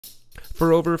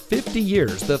For over 50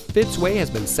 years, the Fitzway has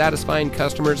been satisfying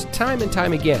customers time and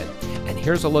time again. And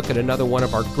here's a look at another one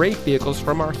of our great vehicles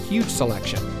from our huge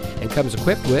selection, and comes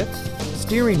equipped with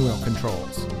steering wheel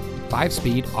controls,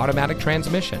 5-speed automatic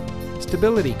transmission,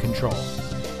 stability control,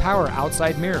 power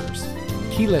outside mirrors,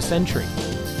 keyless entry,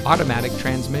 automatic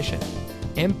transmission,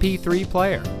 MP3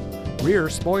 player, rear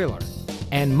spoiler,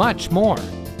 and much more.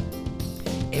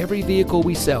 Every vehicle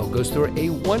we sell goes through a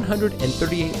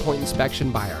 138-point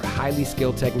inspection by our highly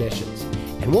skilled technicians,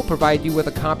 and we'll provide you with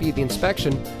a copy of the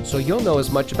inspection so you'll know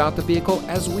as much about the vehicle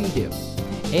as we do.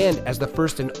 And as the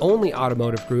first and only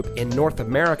automotive group in North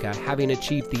America having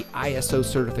achieved the ISO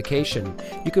certification,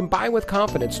 you can buy with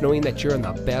confidence knowing that you're in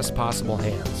the best possible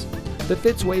hands. The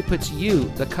Fitzway puts you,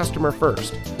 the customer,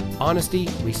 first. Honesty,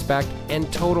 respect,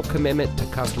 and total commitment to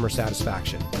customer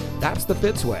satisfaction. That's the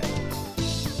Fitzway.